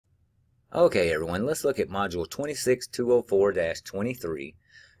Okay, everyone, let's look at Module 26204-23,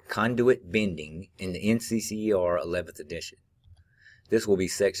 Conduit Bending in the NCCER 11th edition. This will be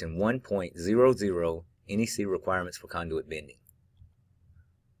Section 1.00, NEC Requirements for Conduit Bending.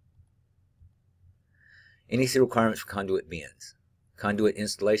 NEC Requirements for Conduit Bends. Conduit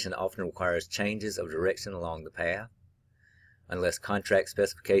installation often requires changes of direction along the path. Unless contract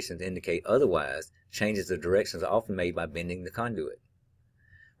specifications indicate otherwise, changes of directions are often made by bending the conduit.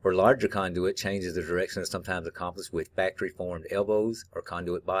 For larger conduit, changes of direction are sometimes accomplished with factory-formed elbows or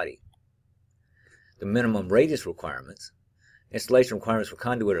conduit body. The minimum radius requirements. Installation requirements for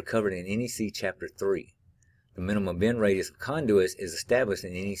conduit are covered in NEC Chapter 3. The minimum bend radius of conduits is established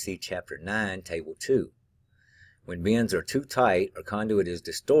in NEC Chapter 9, Table 2. When bends are too tight or conduit is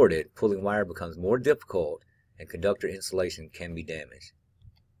distorted, pulling wire becomes more difficult and conductor insulation can be damaged.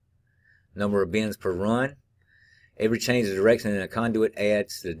 Number of bends per run. Every change of direction in a conduit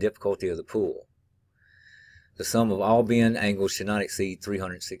adds to the difficulty of the pull. The sum of all bend angles should not exceed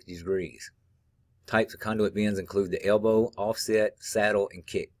 360 degrees. Types of conduit bends include the elbow, offset, saddle, and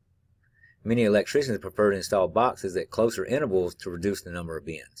kick. Many electricians prefer to install boxes at closer intervals to reduce the number of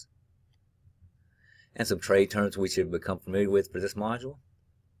bends. And some trade terms we should become familiar with for this module.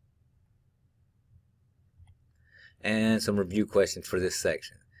 And some review questions for this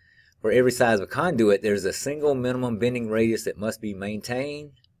section. For every size of a conduit, there's a single minimum bending radius that must be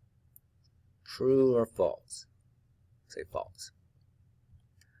maintained. True or false? Say false.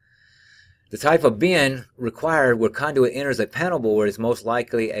 The type of bend required where conduit enters a panel board is most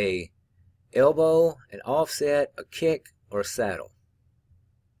likely a elbow, an offset, a kick, or a saddle.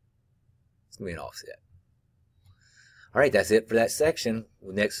 It's going to be an offset. All right, that's it for that section.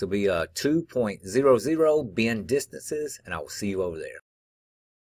 Next will be 2.00 bend distances, and I will see you over there.